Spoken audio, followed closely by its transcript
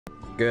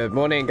Good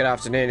morning, good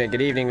afternoon, and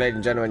good evening, ladies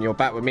and gentlemen. You're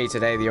back with me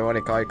today, the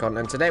Ironic Icon,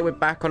 and today we're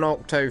back on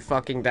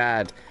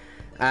OctoDaD.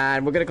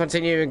 And we're going to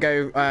continue and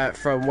go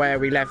from where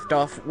we left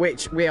off,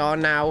 which we are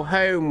now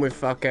home with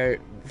fucking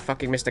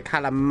Mr.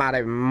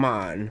 Calimari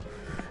Man.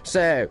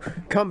 So,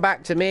 come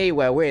back to me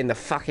where we're in the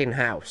fucking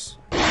house.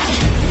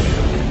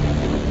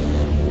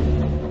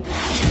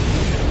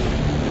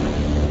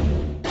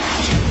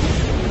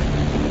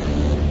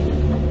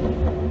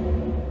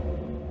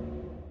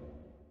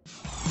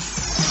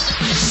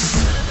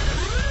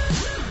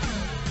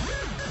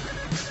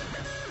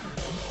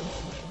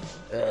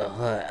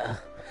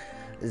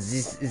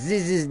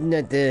 This is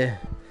not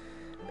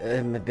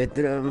my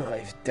bedroom.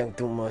 I've done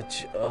too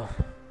much. Oh,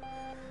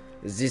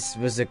 this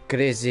was a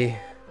crazy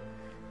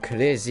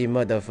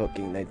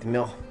motherfucking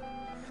nightmare.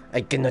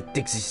 I cannot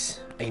take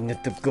this. I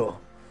need to go.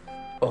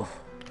 Oh,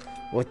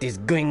 what is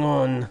going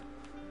on?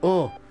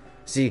 Oh,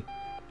 see,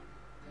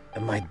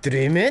 am I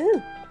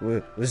dreaming?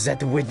 Was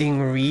that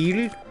wedding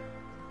real?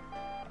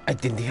 I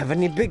didn't have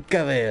any bed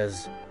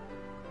covers.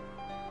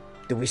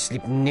 Do we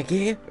sleep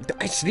naked?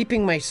 I sleep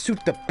in my suit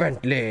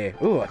apparently.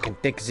 Oh, I can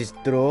take this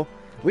drawer.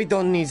 We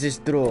don't need this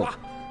drawer.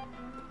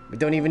 We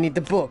don't even need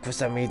the book for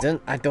some reason.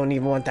 I don't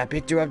even want that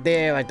picture up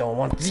there. I don't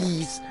want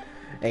these.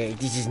 Hey,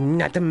 this is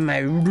not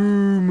my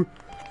room.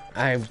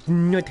 I'm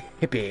not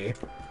happy.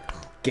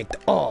 Get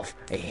off.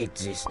 I hate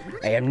this.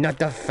 I am not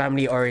a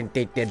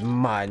family-orientated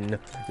man.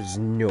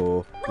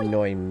 No,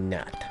 I'm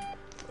not.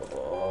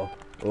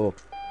 Oh.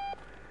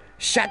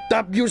 Shut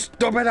up, you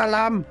stupid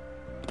alarm.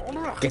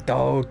 Get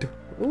out.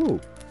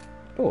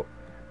 Oh.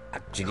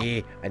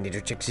 Actually, I need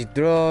to check the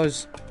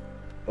drawers.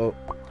 Oh,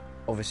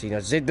 obviously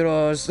not the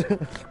drawers.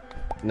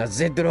 Not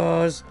the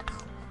drawers.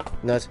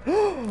 Not.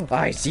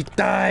 I see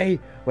tie.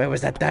 Where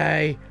was that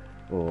tie?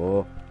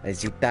 Oh, I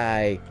see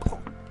tie.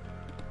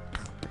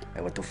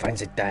 I want to find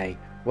the tie.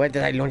 Where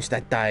did I launch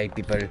that tie,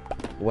 people?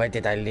 Where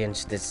did I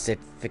launch this set?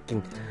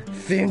 Freaking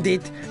found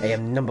it. I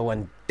am number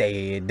one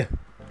dead.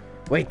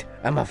 Wait,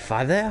 I'm a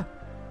father?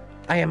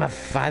 I am a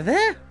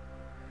father?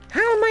 How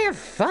am I a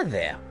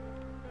father?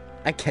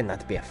 I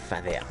cannot be a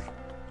father.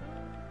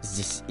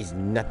 This is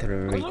not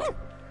right.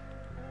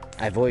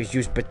 I've always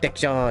used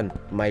protection,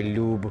 my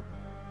lube.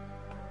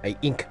 I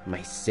ink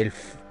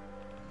myself.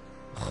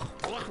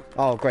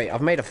 Oh, great.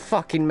 I've made a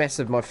fucking mess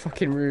of my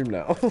fucking room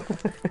now.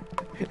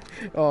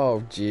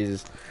 Oh,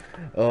 Jesus.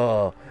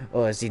 Oh,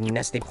 it's a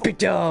nasty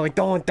picture. I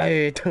don't do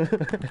it.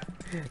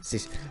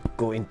 Just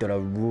go into the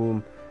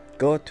room.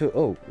 Go to...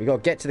 Oh, we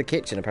gotta get to the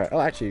kitchen, apparently.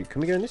 Oh, actually, can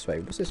we go in this way?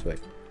 What's this way?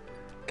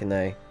 Can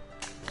I...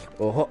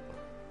 Oh,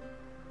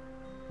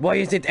 why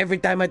is it every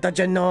time I touch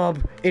a knob,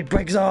 it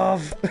breaks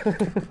off?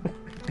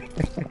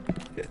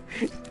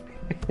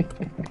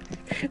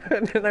 I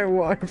don't know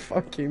what I'm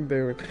fucking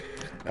doing.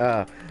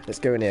 Let's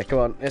go in here. Come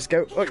on, let's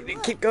go. Oh,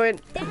 keep going.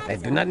 I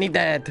do not need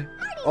that.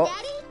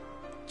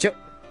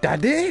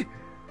 Daddy?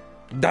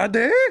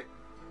 Daddy?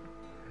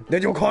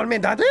 Did you call me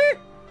Daddy?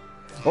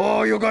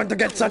 Oh, you're going to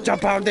get such a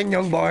pounding,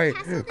 young boy.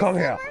 Come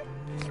here.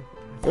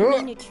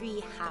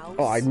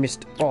 Oh, I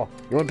missed. Oh,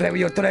 you want to play with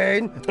your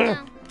train?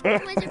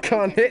 I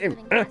can't hit him.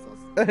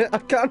 I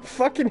can't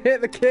fucking hit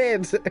the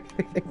kids.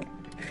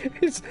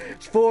 It's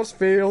force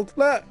field.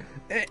 Look.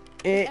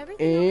 Yeah,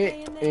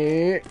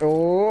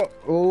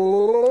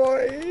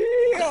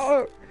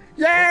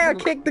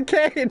 kick the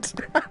kid.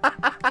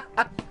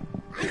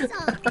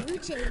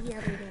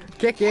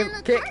 Kick him.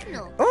 Kick.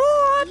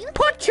 Oh,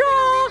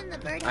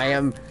 Pocho. I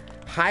am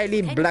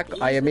highly black.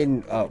 I am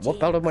in what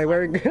belt am I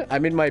wearing?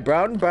 I'm in my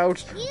brown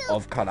belt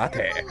of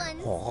karate.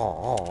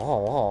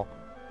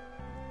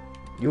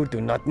 You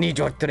do not need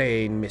your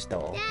train, mister.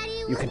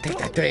 You can take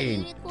that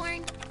train.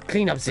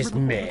 Clean up this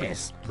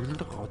mess.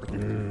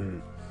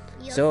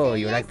 So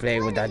you like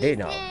playing with Daddy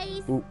now?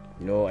 Ooh,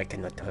 no, I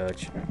cannot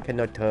touch.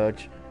 Cannot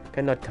touch.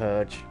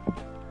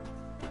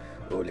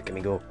 Oh, look at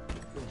me go.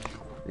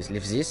 Let's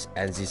lift this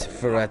and this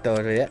frat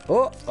over there.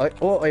 I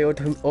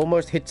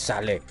almost hit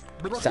Sally.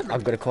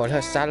 I'm gonna call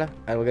her Sally,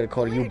 and we're gonna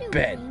call you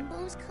Ben.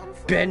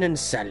 Ben and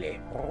Sally.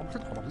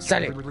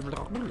 Sally,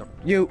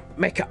 you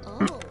make up.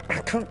 I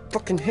can't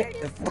fucking hit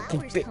the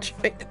fucking bitch.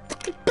 Hit the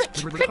fucking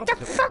bitch. Hit the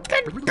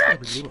fucking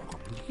bitch.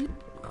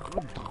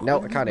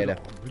 No, I can't hit her.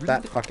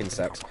 That fucking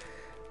sucks.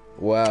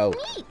 Wow.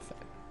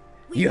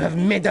 You have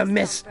made a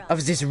mess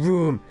of this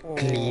room.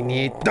 Clean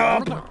it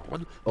up.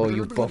 Oh,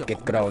 you both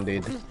get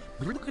grounded.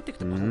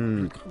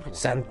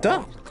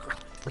 Santa?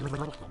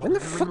 When the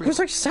fuck was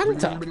I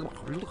Santa?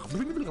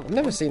 I've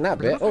never seen that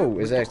bit. Oh,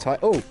 is there a tie?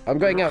 Oh, I'm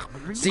going out.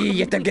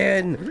 See it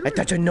again. I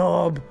touch a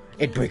knob.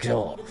 It breaks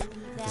off.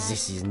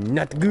 This is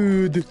not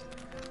good.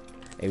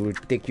 I will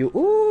take you.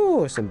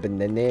 Ooh, some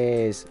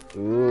bananas.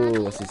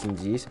 Ooh, what's this in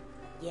these?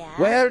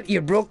 Well,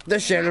 you broke the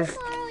shelf.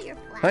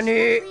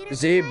 Honey,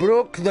 they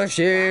broke the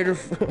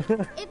shelf.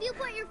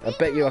 I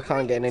bet you I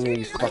can't get in any of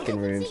these fucking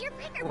rooms.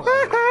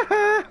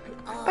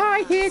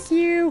 I hit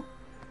you.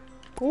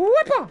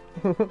 Whipper!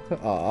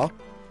 Aw.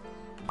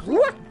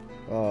 What?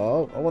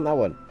 Oh, I want that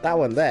one. That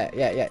one there.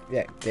 Yeah.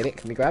 Get it?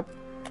 Can we grab?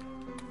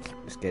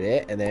 Let's get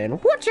it, and then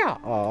watch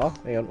out! Oh,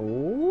 hang on.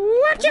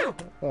 Watch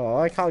out! Oh,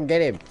 I can't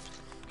get him.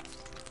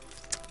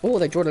 Oh,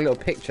 they drew a little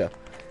picture.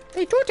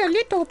 They drew a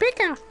little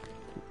picture.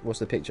 What's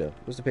the picture?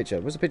 What's the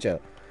picture? What's the picture?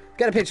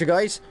 Get a picture,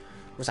 guys.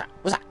 What's that?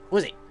 What's that?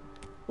 What's it?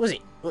 What's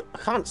it? I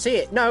can't see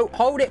it. No,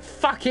 hold it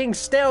fucking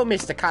still,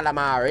 Mr.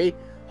 Calamari.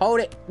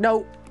 Hold it.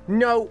 No,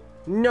 no,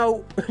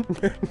 no,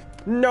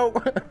 no.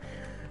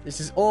 This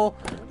is all.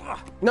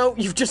 No,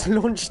 you've just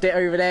launched it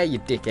over there, you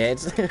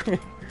dickheads.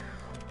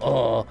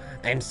 Oh,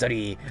 I'm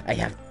sorry. I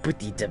have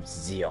put it up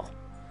there.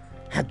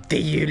 How dare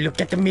you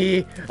look at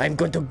me? I'm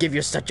going to give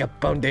you such a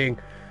pounding.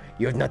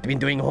 You have not been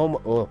doing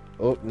homework.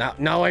 Oh,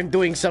 now I'm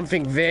doing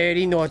something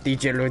very naughty,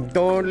 children.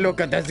 Don't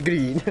look at the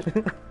screen.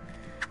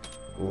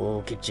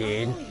 Oh,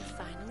 kitchen.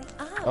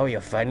 Oh,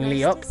 you're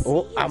finally up.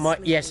 Oh,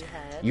 yes.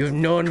 You've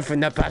known for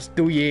the past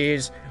 2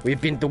 years.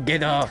 We've been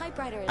together.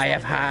 I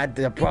have had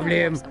a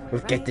problem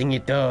with getting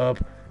it up.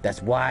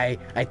 That's why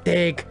I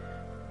take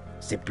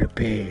simple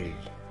pill.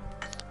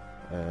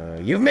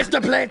 You've missed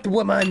a plate,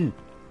 woman.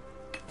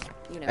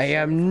 I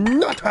am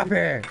not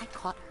happy.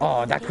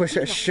 Oh, that was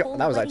a shot.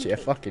 That was actually a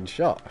fucking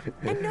shot.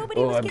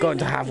 Oh, I'm going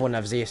to have one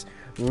of these.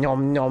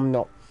 Nom nom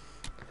nom.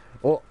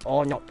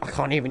 Oh no, I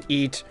can't even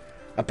eat.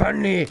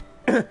 Apparently,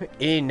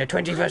 in the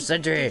 21st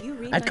century,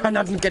 I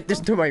cannot get this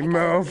to my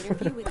mouth.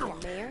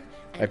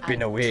 I've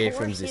been away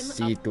from the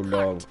sea too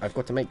long. I've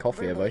got to make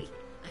coffee, have I?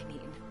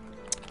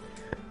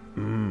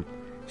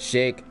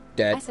 Shake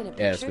that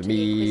ass for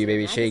me,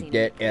 baby. Shake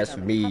that ass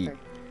for me.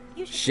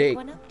 Shake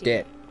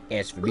that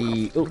ass for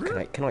me. Oh,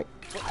 can I?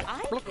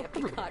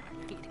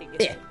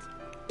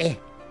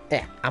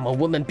 I'm a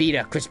woman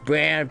beater. Chris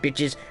Brown,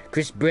 bitches.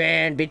 Chris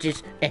Brown,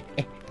 bitches.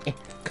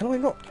 Can I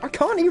not? I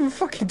can't even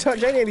fucking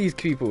touch any of these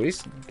people.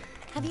 It's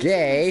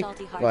gay.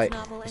 Right,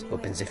 let's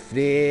open the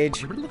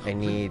fridge. I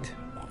need.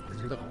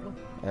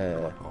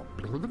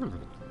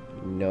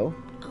 No.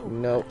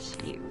 No.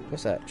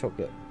 What's that?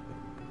 Chocolate.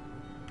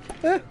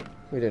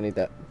 We don't need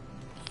that.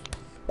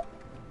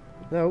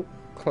 No.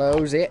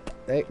 Close it.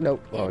 No.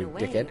 Oh, you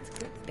dickhead.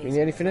 You need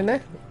anything in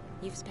there?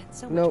 You've spent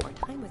so much more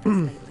time with us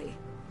lately.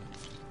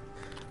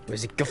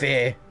 Where's the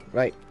coffee?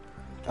 Right.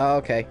 Oh,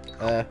 okay.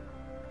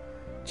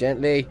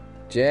 Gently.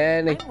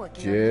 Gently put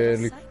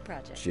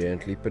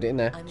it in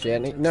there.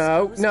 Gently.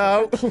 No.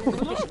 What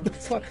the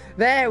fuck?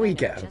 There we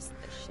go.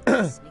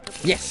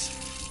 Yes.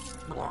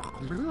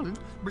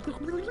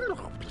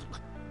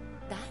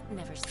 That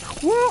never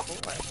stopped.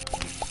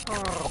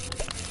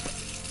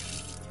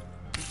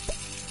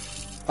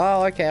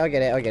 Oh, okay, I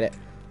get it.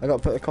 I got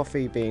to put the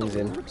coffee beans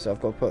in, so I've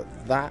got to put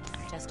that.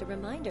 Just a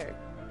reminder.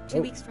 2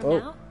 weeks from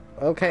now.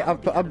 Okay, I'm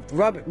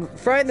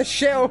throwing the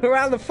shit all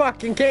around the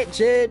fucking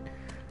kitchen.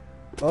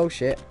 Oh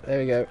shit! There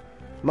we go.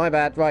 My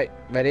bad. Right,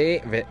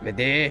 ready.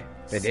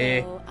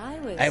 So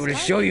I will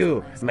show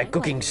you my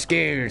cooking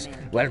skills.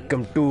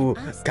 Welcome to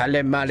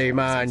Calimari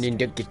Man in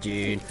the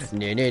kitchen.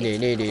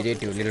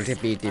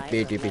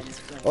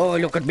 Oh,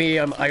 look at me.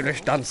 I'm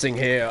Irish dancing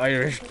here.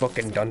 Irish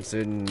fucking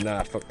dancing.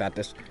 Nah, fuck that.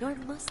 Your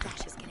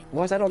mustache is getting.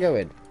 Why is that not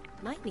going?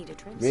 Might need a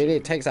trim. Really?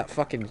 It takes that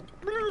fucking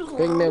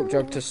big milk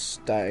jug to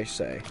stay,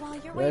 say.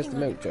 Where's the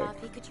milk jug?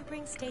 Could you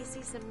bring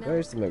Stacy some milk?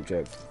 Where's the milk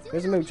jug?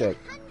 Where's the milk jug?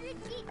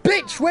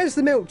 Bitch, where's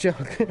the milk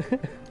jug?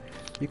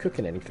 You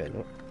cooking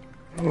anything?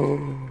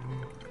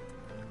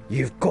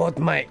 You've caught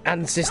my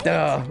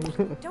ancestor.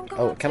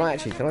 Oh, can I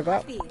go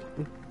out?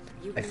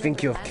 I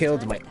think you have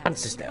killed my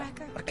ancestor.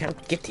 I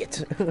can't get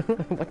it.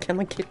 Why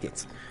can't I get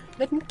it?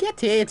 Let me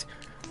get it.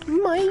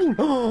 Mine.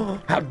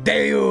 How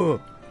dare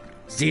you?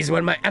 These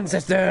were my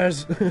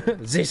ancestors.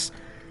 This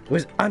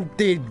was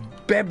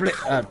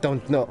anti-biblical.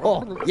 Don't know.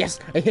 Oh, yes,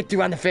 I hit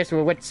you on the face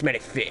with a wet, smelly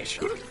fish.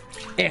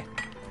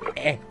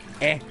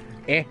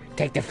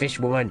 Take the fish,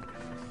 woman.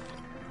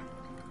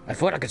 I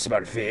thought I could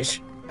smell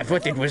fish. I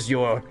thought it was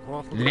your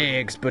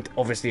legs, but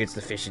obviously it's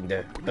the fish in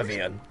the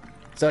oven.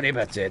 Sorry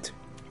about it.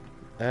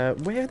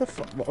 Where the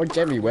fuck? Oh,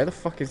 Jeremy, where the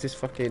fuck is this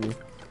fucking...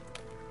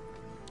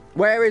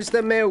 Where is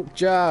the milk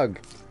jug?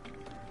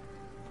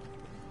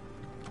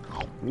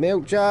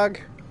 Milk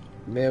jug?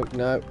 Milk,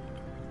 no.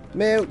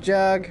 Milk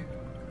jug?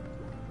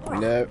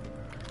 No.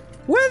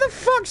 Where the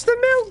fuck's the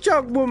milk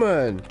jug,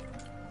 woman?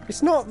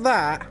 It's not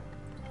that.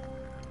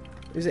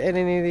 Is it in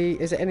any of the...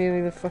 Is it any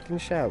of the fucking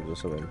shelves or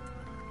something?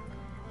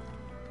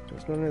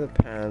 It's not in the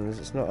pans.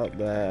 It's not up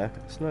there.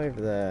 It's not over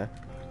there.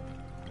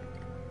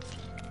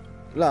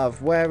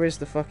 Love, where is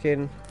the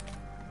fucking...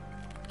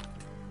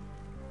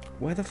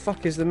 Where the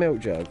fuck is the milk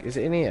jug? Is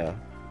it in here?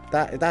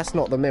 That's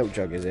not the milk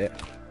jug, is it?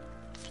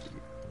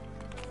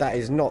 That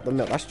is not the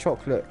milk. That's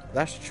chocolate.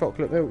 That's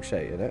chocolate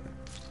milkshake, isn't it?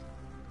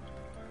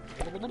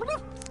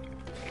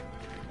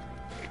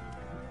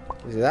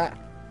 Is it that?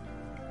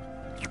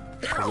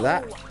 Is it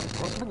that?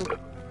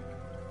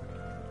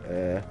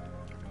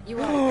 You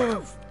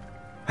are.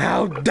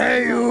 How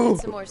dare you!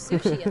 Some more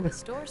sushi at the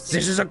store.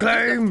 This is a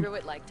claim!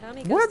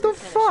 What the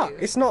fuck?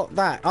 It's not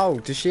that. Oh,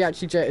 does she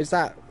actually... Is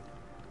that...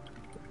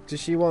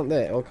 Does she want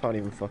that? Oh, I can't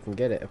even fucking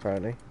get it,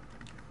 apparently.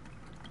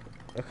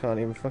 I can't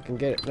even fucking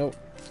get it. Nope.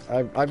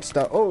 I'm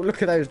stuck. Oh,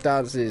 look at those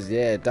dances.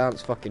 Yeah,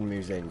 dance fucking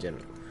moves in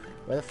general.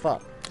 Where the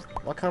fuck?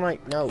 Why can't I?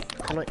 No,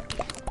 can I?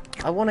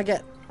 I want to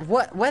get.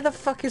 What? Where the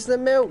fuck is the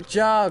milk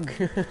jug?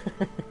 I'm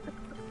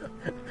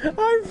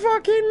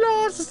fucking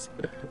lost.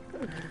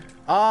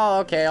 Oh,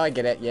 okay, I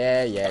get it.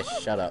 Yeah, yeah.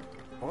 Shut up.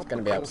 It's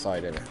gonna be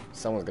outside, isn't it?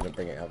 Someone's gonna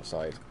bring it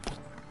outside.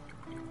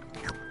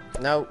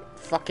 No,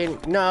 fucking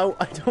no.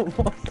 I don't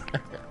want.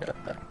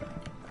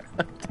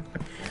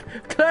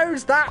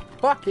 Close that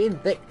fucking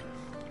thing.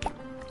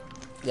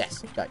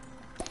 Yes, go.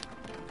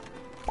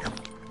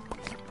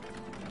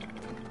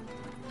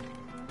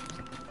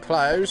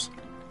 Close.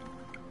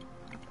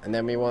 And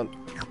then we want...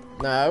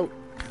 No.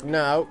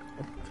 No.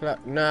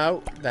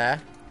 No.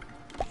 There.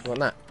 You want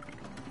that?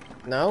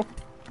 No.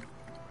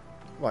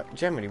 What?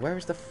 Generally, where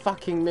is the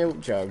fucking milk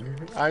jug?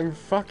 I'm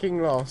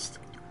fucking lost.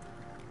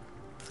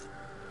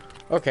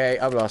 Okay,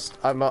 I'm lost.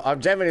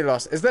 I'm generally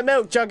lost. Is the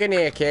milk jug in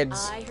here,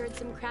 kids? I heard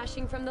some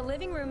crashing from the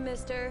living room,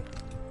 mister.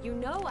 You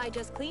know I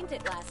just cleaned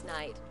it last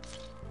night.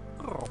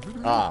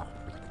 Ah.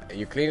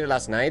 You cleaned it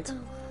last night? Oh,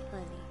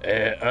 honey.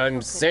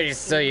 I'm very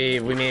sorry,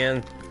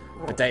 women,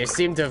 but I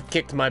seem to have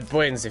kicked my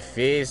boy in the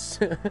face.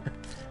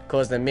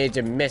 Caused a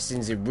major mess in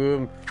the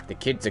room. The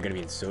kids are gonna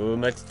be in so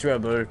much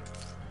trouble.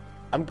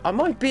 Am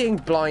I being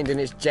blind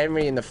and it's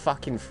generally in the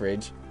fucking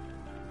fridge?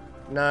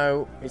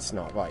 No, it's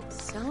not. Right.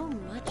 So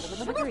much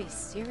sugary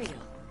cereal.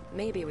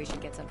 Maybe we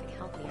should get something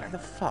healthier. Where the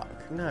fuck?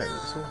 No,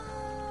 it's all...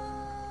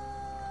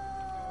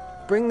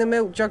 Bring the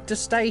milk jug to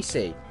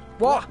Stacy.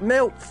 What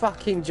milk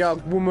fucking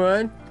jug,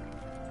 woman?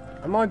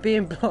 Am I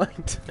being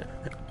blind?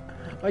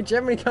 I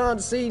generally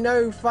can't see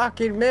no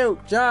fucking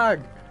milk jug.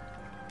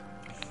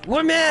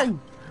 Woman!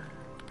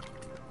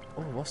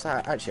 Oh, what's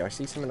that? Actually, I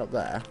see something up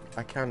there.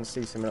 I can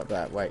see something up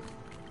there. Wait.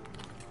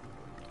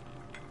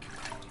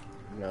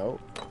 No.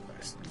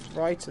 It's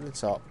right at the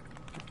top.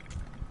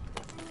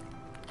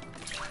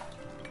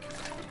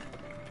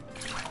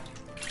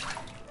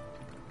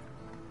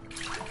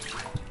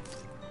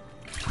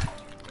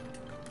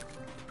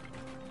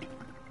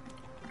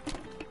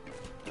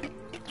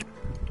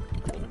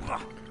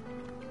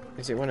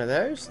 Is it one of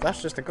those?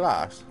 That's just a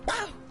glass.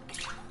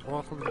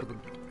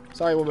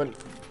 Sorry, woman.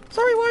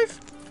 Sorry, wife.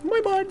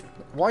 My bad.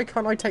 Why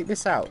can't I take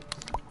this out?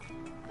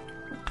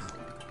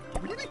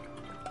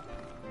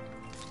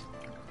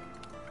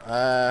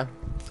 Am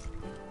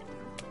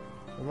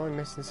I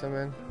missing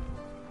something?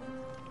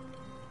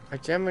 I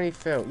generally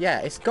feel...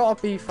 Yeah, it's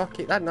gotta be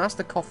fucking... That's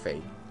the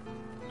coffee.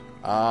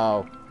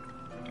 Oh.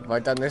 Have I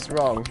done this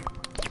wrong?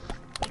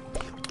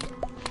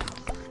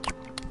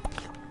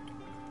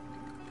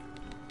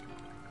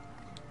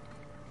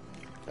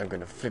 I'm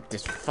gonna flip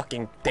this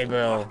fucking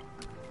table.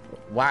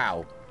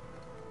 Wow.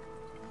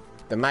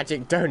 The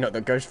magic donut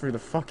that goes through the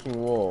fucking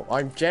wall.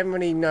 I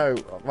generally know...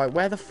 Right,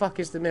 where the fuck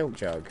is the milk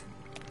jug?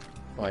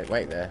 Right,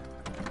 wait there.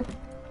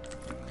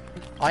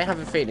 I have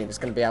a feeling it's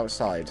gonna be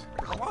outside.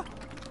 I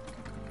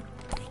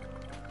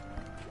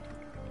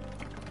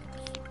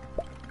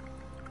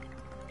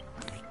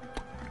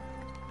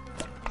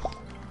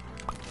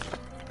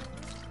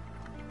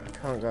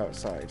can't go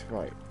outside.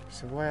 Right,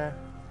 so where...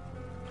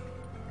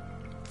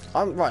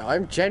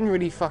 I'm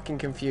generally fucking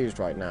confused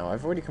right now.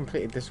 I've already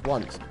completed this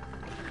once.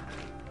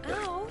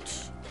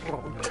 Ouch!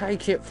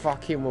 Take it,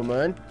 fucking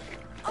woman.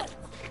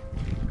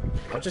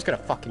 I'm just gonna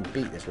fucking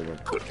beat this woman.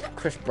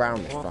 Chris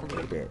Brown, this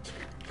fucking bitch.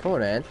 Come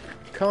on, Ann.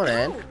 Come on,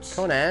 Ann.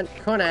 Come on, Ann.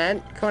 Come on,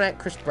 Ann. Come on, Ann.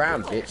 Chris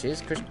Brown,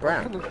 bitches. Chris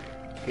Brown.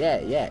 Yeah,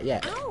 yeah,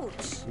 yeah.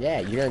 Ouch! Yeah,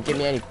 you don't give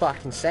me any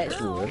fucking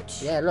sex, woman.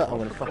 Yeah, look, I'm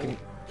gonna fucking...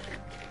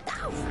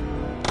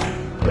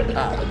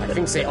 Ah, I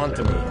think say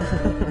onto me.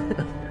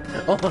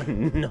 Oh,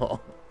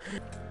 no.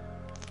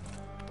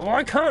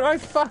 Why can't I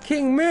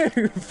fucking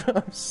move?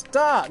 I'm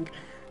stuck.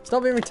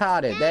 Stop being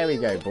retarded. There we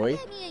go, boy.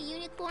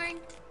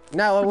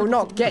 No, I will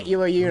not get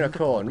you a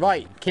unicorn.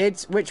 Right,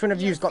 kids, which one of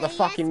you's got the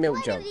fucking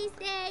milk jug?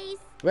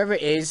 Whoever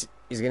it is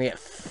gonna get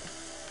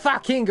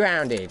fucking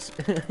grounded.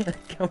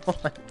 Come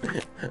on.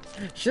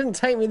 Shouldn't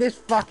take me this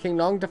fucking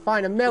long to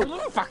find a milk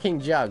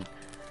fucking jug.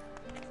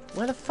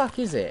 Where the fuck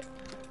is it?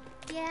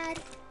 Dad,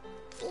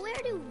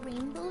 where do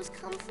rainbows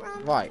come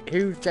from? Right,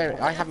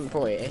 I haven't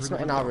brought it. It's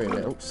not in our room.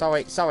 Oh,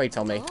 sorry,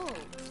 Tommy. Oh,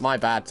 My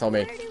bad,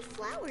 Tommy. where do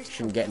flowers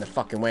Shouldn't get in the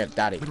fucking way of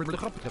Daddy.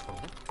 Wow,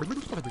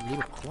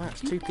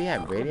 it's 2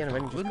 PM, really? And I've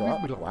only just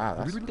got up? Wow,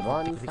 that's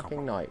one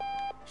fucking night.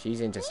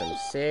 She's into some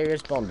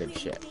serious bondage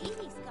shit. babies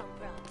come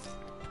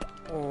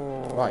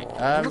from? Right,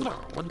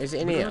 is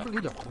it in here?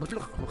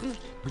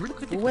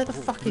 Well, where the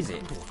fuck is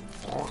it?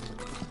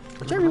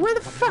 Jeremy, where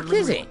the fuck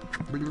is it?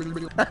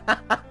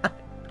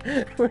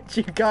 Would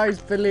you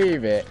guys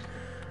believe it?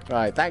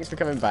 Right, thanks for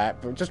coming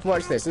back, but just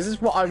watch this. This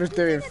is what I was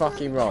doing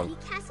fucking wrong.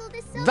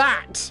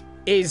 That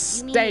is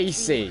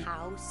Stacy.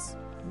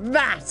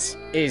 That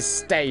is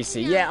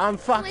Stacy. Yeah, I'm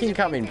fucking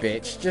coming,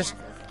 bitch. Just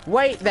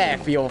wait there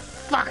for your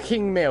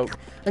fucking milk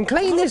and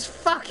clean this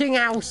fucking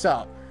house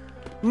up.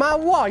 My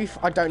wife,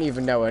 I don't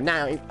even know her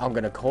now. I'm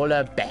gonna call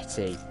her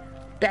Betty.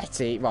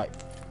 Betty, right.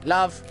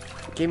 Love,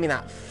 give me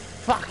that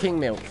fucking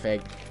milk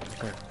fig. I'm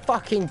gonna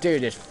fucking do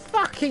this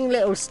fucking fucking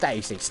little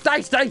Stacy.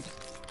 Stacy!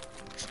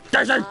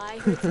 Stacy! I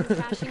heard some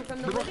crashing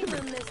from the living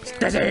room, mister.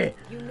 Stacy!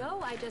 You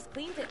know I just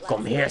cleaned it last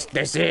Come here, night.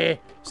 Stacy.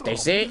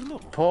 Stacy.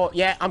 Pour.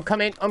 Yeah, I'm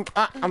coming.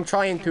 I'm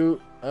trying to.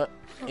 Oh,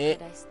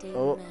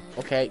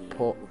 okay.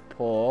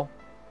 Pour.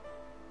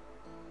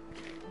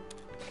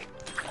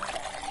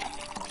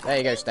 There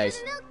you go,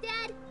 Stacy. Milk,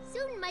 Dad.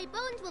 Soon my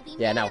bones will be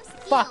Yeah, made now of steel.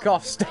 fuck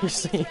off,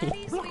 Stacy.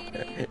 Ready,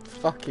 sweetie?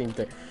 Fucking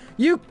thing.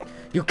 You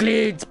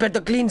cleans. Better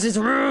cleans his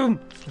room.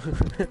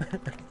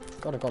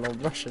 God, I've gone all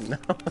Russian now.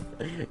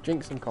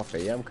 Drink some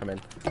coffee. Yeah, I'm coming.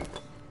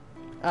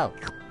 Oh.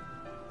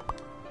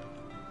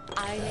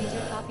 I made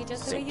your coffee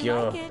just the way Thank you you.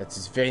 like it.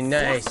 That's very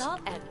nice.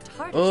 Salt and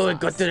tartar Oh, it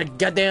sauce. got to the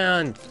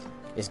goddamn.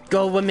 Let's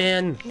go,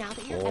 woman. Now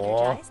that you're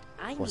Oh, energized,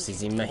 I what need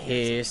is you in to my do some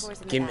haze?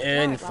 chores in the Come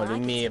backyard in, while follow I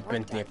get me. some work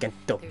Apparently, I done.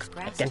 can't talk. There's I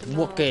grass can't to mow,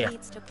 walk here.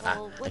 weeds to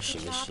pull, wood to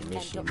Shimmy, chop, shimmy,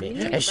 and shimmy.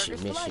 burgers for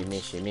Shimmy, lunch. shimmy,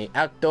 shimmy.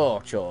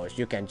 Outdoor chores.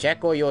 You can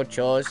check all your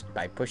chores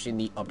by pushing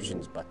the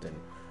options button.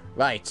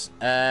 Right.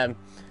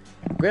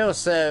 Grill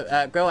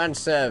and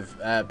serve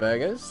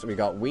burgers. We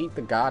got weed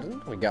the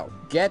garden. We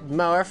got get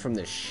mower from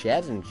the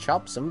shed and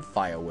chop some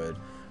firewood.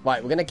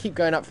 Right, we're going to keep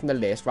going up from the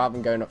list rather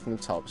than going up from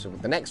the top. So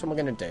the next one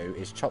we're going to do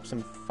is chop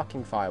some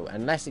fucking firewood.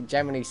 Unless it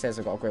generally says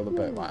I've got to grill the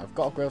burger. Right, I've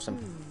got to grill some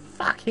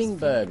fucking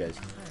burgers.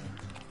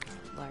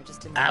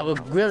 Largest in the I will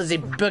world. grill the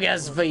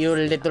burgers for you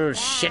little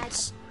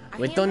shits.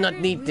 We do not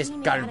need this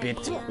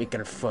garbage. We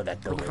can throw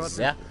that over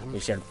there. We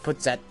shall put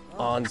that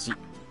on the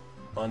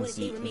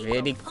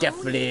very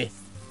carefully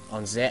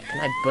on there. Can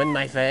I burn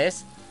my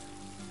face?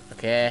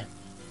 Okay.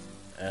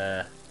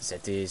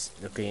 That is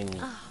looking.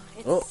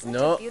 It's Oh such a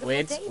no! beautiful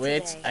Wait! day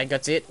today. I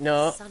got it.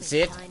 No, Sun is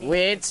sit. shining,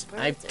 Wait! birds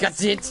I are got it.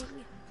 singing.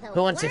 The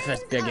Who wants it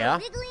first, worms burger? are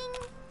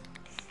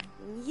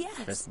wriggling. Yes,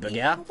 First even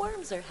burger. the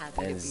worms are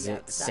happy And to be the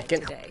outside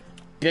second. today.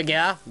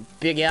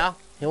 Bigger.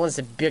 Who wants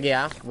a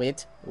bigger?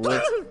 Wait.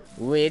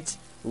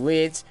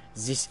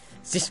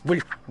 This will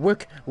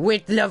work.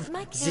 Wait, love. My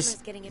camera's This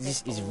getting a bit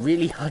is old.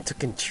 really hard to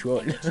control.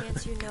 Any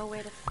chance you know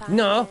where to find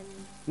No.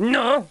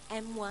 No.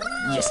 an M1?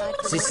 Yes, aside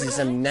from this is burger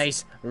some guys?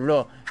 nice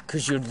raw.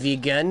 Cause you're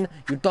vegan.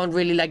 You don't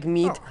really like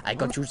meat. I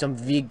got you some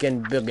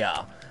vegan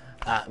burger.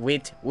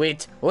 Wait.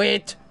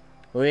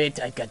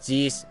 I got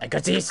this.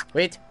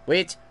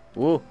 Wait.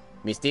 Oh,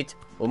 missed it.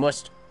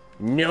 Almost.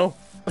 No.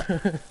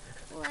 Well,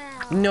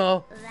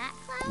 No. that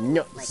cloud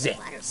No. looks like a There.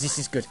 butterfly. This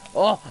is good.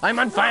 Oh, I'm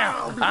on fire.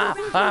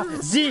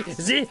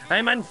 See.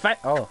 I'm on fire.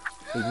 Oh,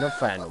 he's not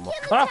fire no more.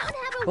 Oh,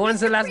 who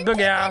wants the last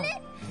burger?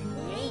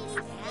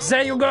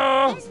 There you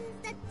go.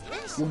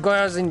 You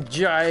guys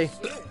enjoy.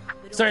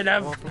 Sorry,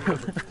 love.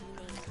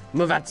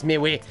 Move out my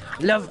way.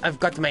 Love, I've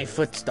got my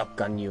foot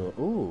stuck on you.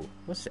 Ooh,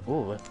 what's it?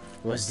 Oh,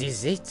 was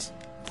this it?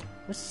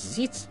 What is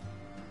it?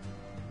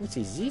 What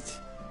is it?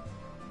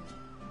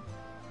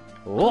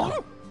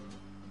 Oh.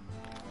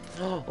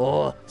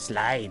 Oh,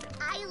 slide.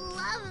 I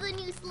love the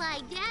new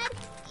slide, Dad.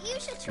 You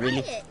should try Really?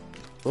 it.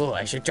 Oh,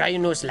 I should try a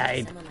new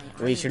slide. Some of my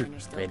We army should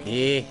runners don't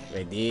ready,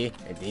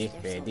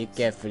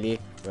 carefully.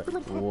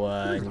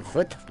 One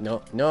foot.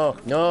 No.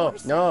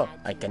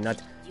 I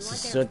cannot. This is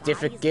so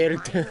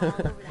difficult.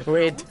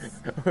 Wait.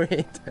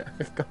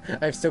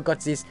 I've still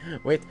got this.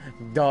 Wait.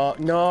 No.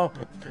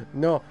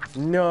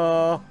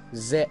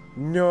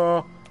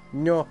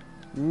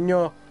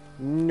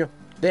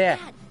 There.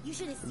 Dad, you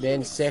should have seen Then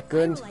the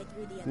second. spiral I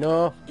threw the other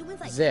No. day. It was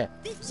like There.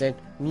 50 Then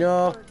feet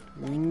no. or like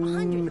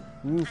 100.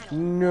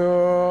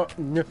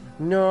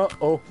 No.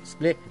 Oh,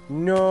 split.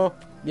 No.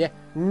 Yeah.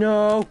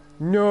 No.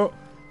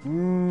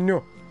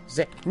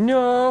 There.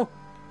 No.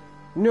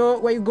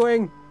 Where are you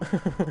going?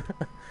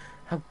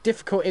 How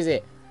difficult is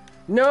it?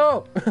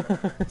 No.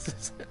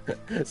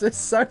 This is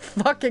so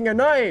fucking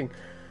annoying.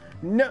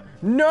 No.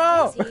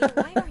 Casey,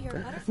 why are your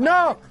butterflies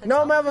No, that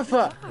no, clicks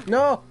off motherfucker. the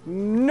jar?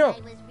 No. I was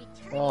returning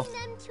Oh.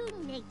 them to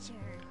nature.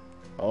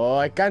 Oh,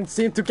 I can't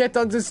seem to get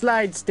on the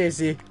slide,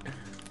 Stacy.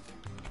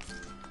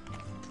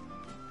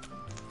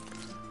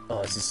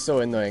 Oh, this is so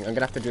annoying. I'm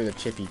gonna have to do the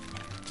chippy.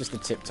 Just the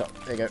tip top.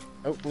 There you go.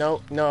 Oh,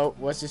 no.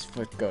 Where's this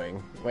foot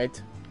going?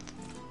 Wait.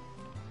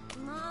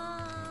 Mom,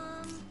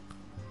 I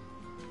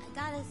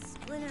got a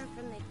splinter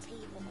from the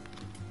table.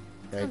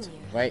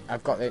 Wait,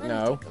 I've got it Let me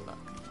now. take a look.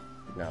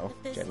 No,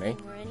 If this gently.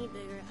 thing were any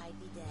bigger, I'd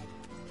be dead.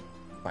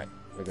 Right,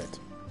 we're good.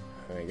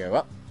 There we go,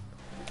 up.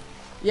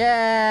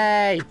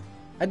 Yay!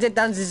 I did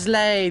down the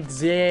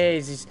slides!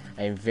 Yes!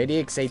 I'm very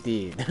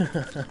excited.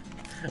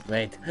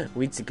 Wait,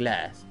 with the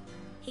glass.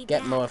 Hey,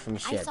 Get Dad, more from I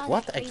shed. saw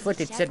What? that I crazy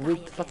thought it shed said guy with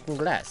again. fucking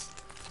glass.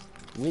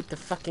 With the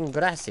fucking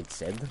grass, it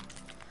said.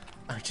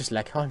 I just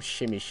like, oh,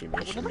 shimmy. So,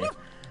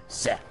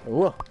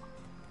 oh,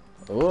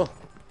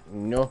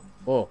 no,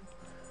 oh.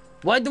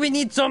 Why do we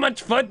need so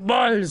much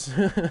footballs?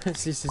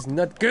 This is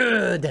not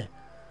good.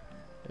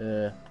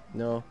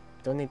 No,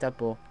 don't need that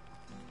ball.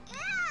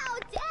 Ow,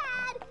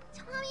 Dad!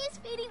 Tommy is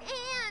feeding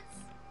ants!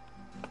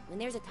 When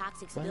there's a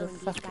toxic Where the spill and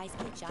these fuck- guys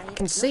get giant, I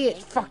can see it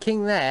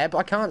fucking there, but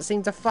I can't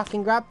seem to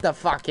fucking grab the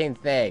fucking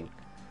thing.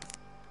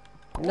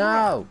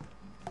 No.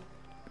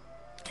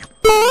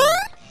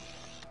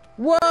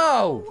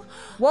 Whoa!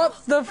 What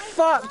the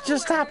fuck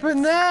just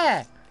happened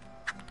there?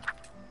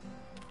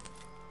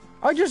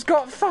 I just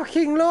got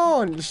fucking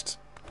launched.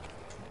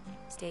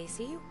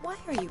 Stacy, why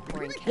are you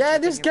pouring ketchup Yeah,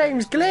 in this your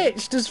game's burger?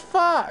 glitched as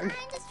fuck. I'm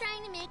just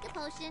trying to make a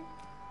potion.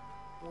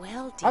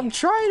 Well, dear, I'm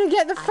trying to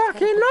get the I've got a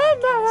fucking book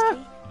on lawnmower.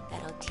 chemistry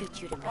that'll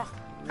teach you to make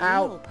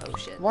Ow. real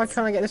potions. Why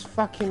can't I get this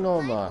fucking My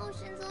lawnmower?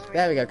 potion's already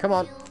There we go. Come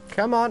on. real.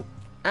 Come on.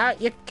 Out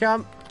you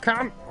come.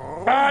 Come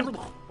on.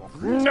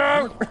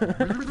 No.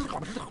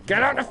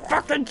 Get out the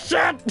fucking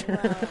shit.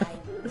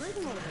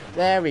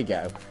 There we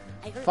go.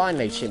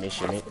 Finally, shimmy,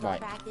 shimmy.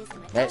 Right.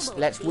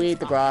 Let's weed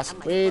the grass.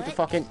 Weed the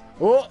fucking.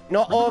 Oh,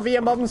 not over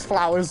your mum's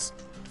flowers.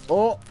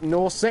 Oh,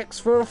 no sex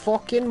for a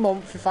fucking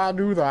month if I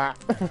do that.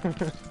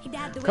 Hey,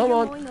 Dad, the way Come you're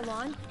on. mowing the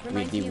lawn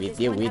reminds me of this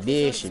Weedy, one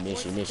weedy, episode shimmy, of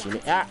shimmy, Sports shimmy.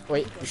 Center. Ah,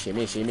 wait.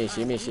 Shimmy, shimmy,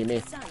 shimmy,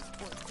 shimmy.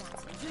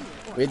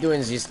 We're doing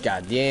this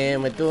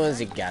goddamn. We're doing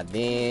the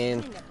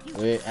goddamn.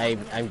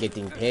 I'm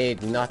getting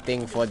paid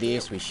nothing for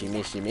this. We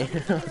shimmy, shimmy.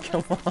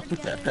 Come on.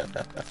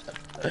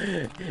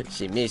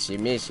 Shimmy,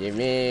 shimmy,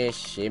 shimmy,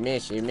 shimmy,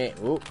 shimmy.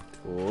 Oh,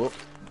 oh,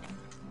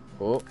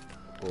 oh,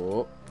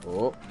 oh, oh,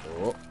 oh,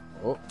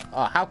 oh.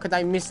 Oh, how could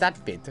I miss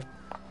that bit?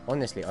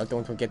 Honestly, I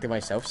don't want to get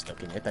myself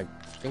stuck in it. I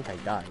think I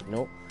died.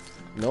 No,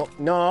 no,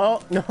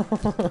 no, no.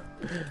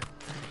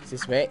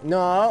 This way.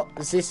 No,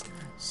 this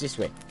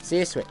way.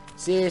 This way.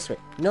 This way.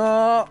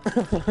 No.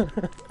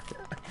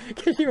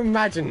 Can you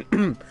imagine,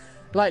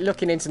 like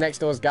looking into next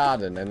door's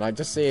garden and like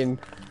just seeing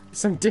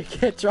some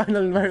dickhead trying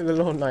to mow the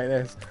lawn like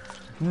this?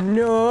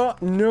 No,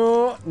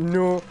 no,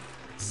 no.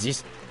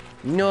 This.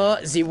 No,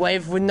 the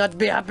wife would not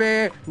be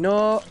happy.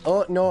 No,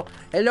 oh no.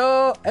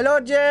 Hello, hello,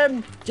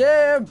 Jim.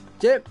 Jim.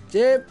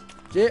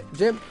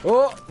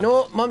 Oh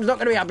no, Mum's not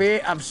gonna be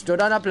happy. I've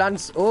stood on her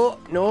plants. Oh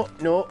no,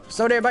 no.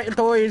 Sorry about your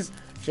toys.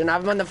 Shouldn't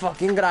have them on the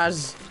fucking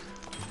grass.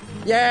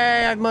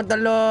 Yeah, I've mowed the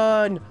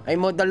lawn. I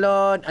mowed the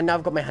lawn, and now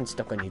I've got my hand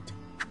stuck on it.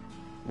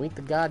 Wait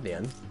the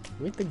goddamn.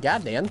 Wait the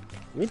goddamn.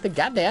 Wait the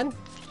goddamn.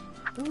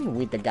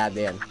 Wait the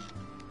goddamn.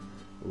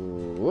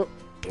 Oh,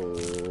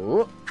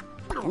 oh.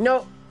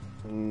 No.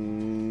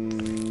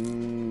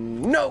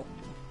 No.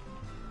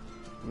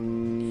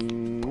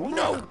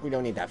 No. We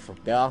don't need that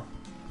fruit there.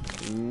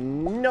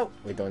 No.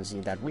 We don't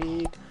need that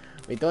weed.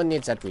 We don't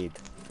need that weed.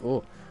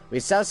 Oh. We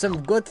sell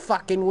some good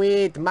fucking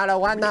weed.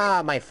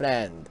 Marijuana, my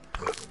friend.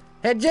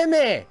 Hey,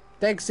 Jimmy.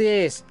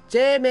 Texas.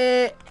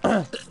 Jimmy.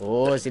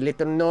 Oh, the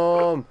little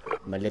gnome.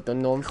 My little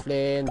gnome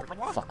friend.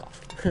 Fuck off.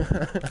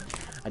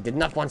 I did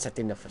not want that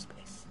in the first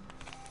place.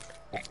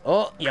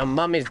 Oh, your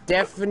mom is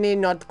definitely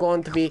not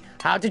going to be...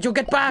 How did you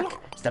get back?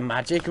 It's the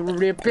magic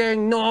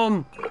ripping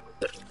gnome.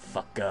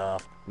 Fuck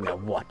off. Now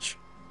watch.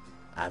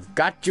 I've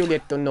got you,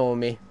 little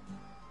gnome.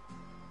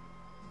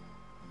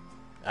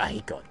 Ah,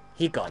 he gone.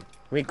 He gone.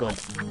 We good.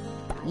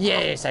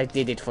 Yes, I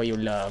did it for you,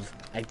 love.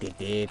 I did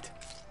it.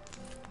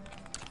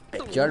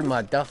 Bet your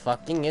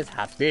motherfucking is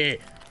happy.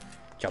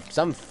 Chop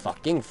some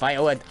fucking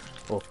firewood.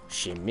 Oh,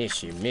 shimmy,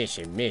 shimmy,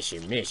 shimmy,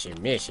 shimmy,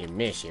 shimmy,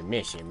 shimmy,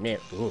 shimmy, shimmy.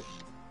 Ooh.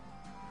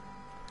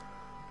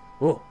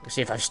 Oh,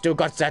 see if I've still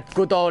got that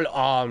good old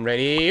arm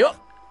ready. Oh,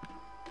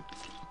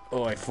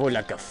 oh, I feel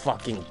like a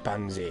fucking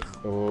pansy.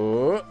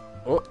 Oh,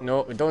 oh,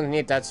 no, we don't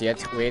need that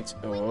yet. Wait.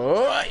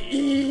 Oh,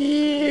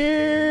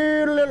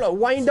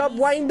 wind up,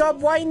 wind up,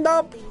 wind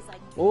up.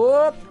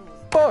 Oh,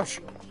 push.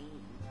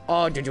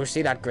 Oh, did you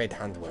see that great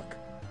handwork?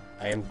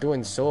 I am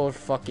doing so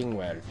fucking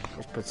well.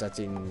 Let's put that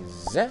in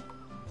there.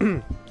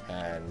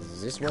 And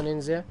this one in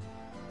there.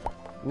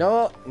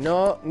 No,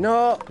 no,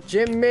 no.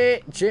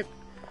 Jimmy,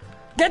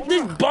 get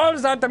these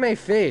balls out of my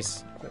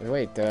face!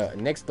 Wait,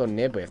 next door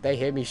neighbor, if they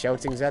hear me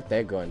shouting that,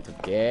 they're going to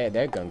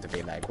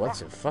be like, what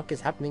the fuck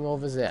is happening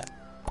over there?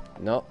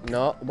 No,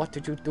 no, what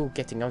did you do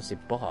getting out the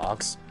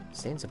box?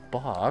 Stay in the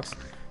box.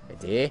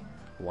 Ready?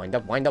 Wind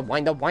up, wind up,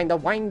 wind up, wind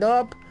up, wind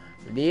up!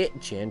 Ready?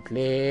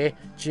 Gently,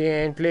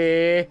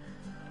 gently.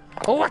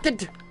 Oh, what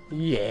did...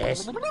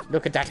 Yes,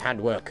 look at that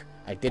handwork.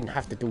 I didn't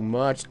have to do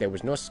much, there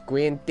was no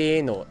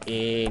squinting or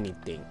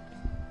anything.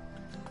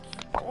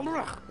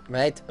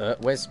 Right,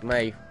 where's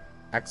my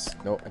axe?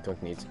 No, I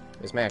don't need.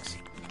 Where's my axe?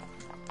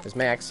 Where's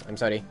my axe? I'm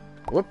sorry.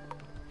 Whoop.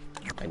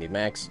 I need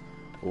my axe.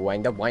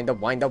 Wind up, wind up,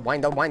 wind up,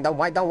 wind up, wind up,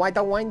 wind up, wind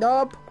up, wind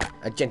up.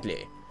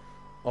 Gently.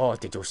 Oh,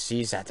 did you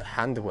see that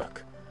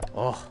handwork?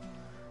 Oh,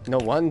 no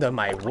wonder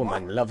my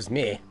woman loves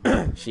me.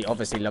 She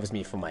obviously loves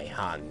me for my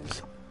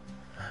hands.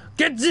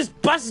 Get this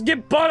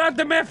basketball out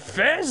of my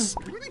face!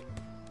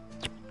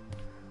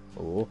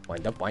 Oh,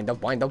 wind up, wind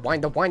up, wind up,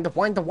 wind up, wind up,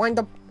 wind up, wind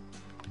up.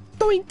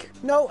 Doink!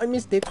 No, I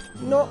missed it.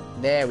 No.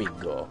 There we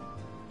go.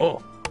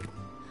 Oh.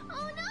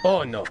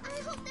 Oh no. I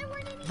hope there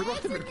weren't any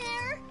eggs in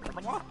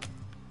there.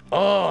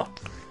 Oh.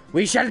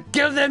 We shall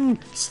kill them,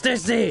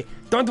 Stacy.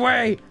 Don't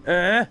worry.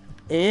 I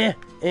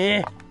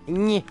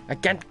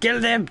can't kill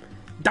them.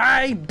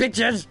 Die,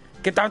 bitches.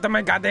 Get out of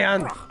my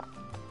goddamn.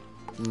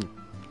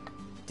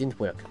 Didn't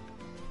work.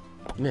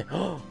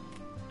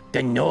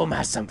 The gnome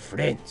has some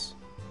friends.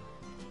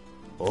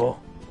 Oh.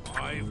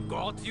 I've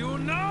got you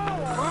now!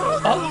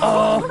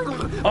 Uh-oh!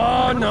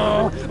 Oh,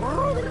 no!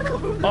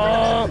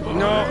 Oh,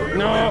 no,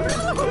 no!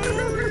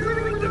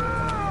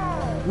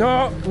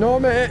 No, no,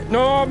 mate.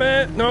 No,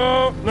 mate.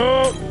 No,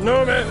 no,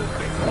 no, mate.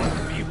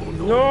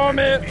 No,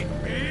 mate.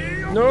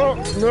 No,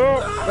 no.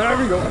 There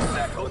we go.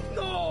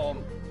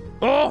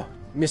 Oh,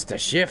 Mr.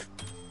 Chef.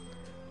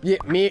 Yeah,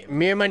 me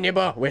and my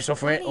neighbor, we're so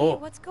friends. Hey, Oh,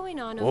 what's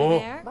going on over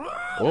there?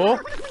 oh.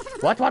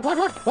 What?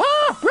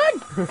 Ah,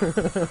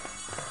 run!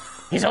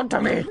 He's onto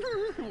me.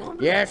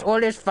 Yes,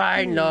 all is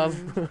fine, love.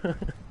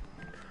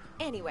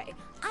 Anyway,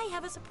 I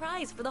have a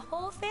surprise for the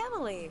whole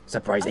family.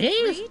 Surprise A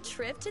is? free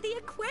trip to the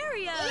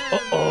aquarium.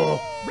 Uh-oh.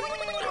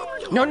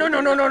 No. No.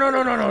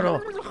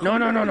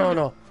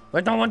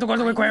 I don't want to go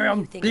to the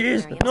aquarium.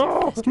 Please.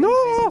 No.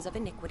 Prisons of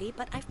iniquity,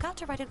 but I've got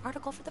to write an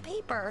article for the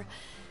paper.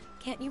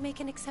 Can't you make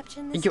an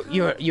exception this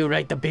time? You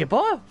write the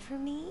paper? For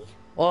me?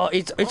 Oh,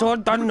 it's all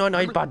done on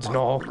iPads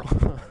now.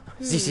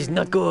 This is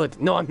not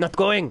good. No, I'm not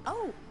going.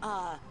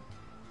 Oh,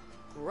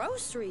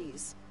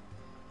 groceries.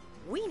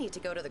 We need to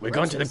go to the We're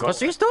going to the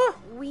grocery store?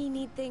 We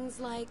need things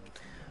like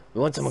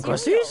We want some cereal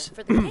groceries?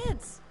 for the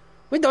kids.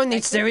 We don't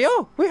need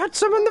cereal. We had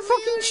some on the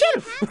fucking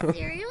shelf. Have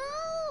cereal?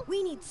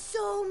 We need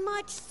so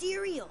much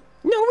cereal.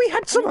 No, we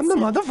had some on the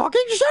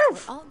motherfucking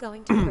shelf. We're all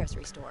going to the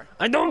grocery store.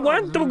 I don't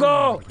want to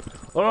go.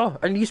 Oh,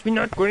 at least we're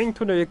not going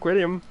to the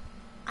aquarium.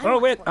 Oh,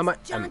 wait, am I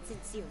driving?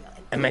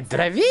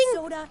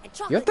 Soda and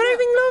chocolate You're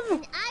driving, love?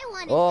 And I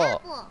want an Oh.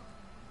 apple.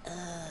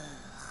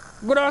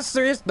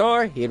 Grocery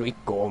store, here we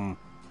come.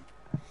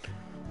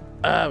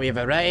 We've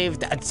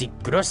arrived at the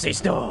grocery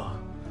store.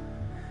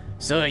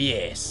 So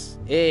yes,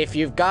 if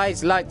you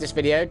guys liked this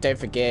video, don't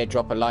forget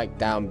drop a like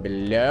down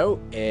below.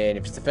 And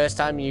if it's the first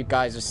time you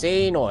guys have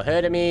seen or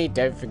heard of me,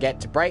 don't forget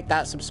to break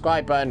that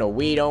subscribe button or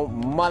we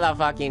don't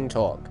motherfucking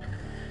talk.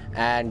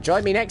 And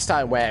join me next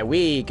time where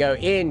we go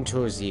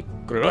into the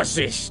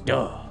grocery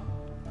store.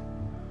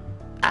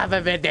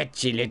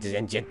 Arrivederci, ladies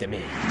and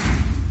gentlemen.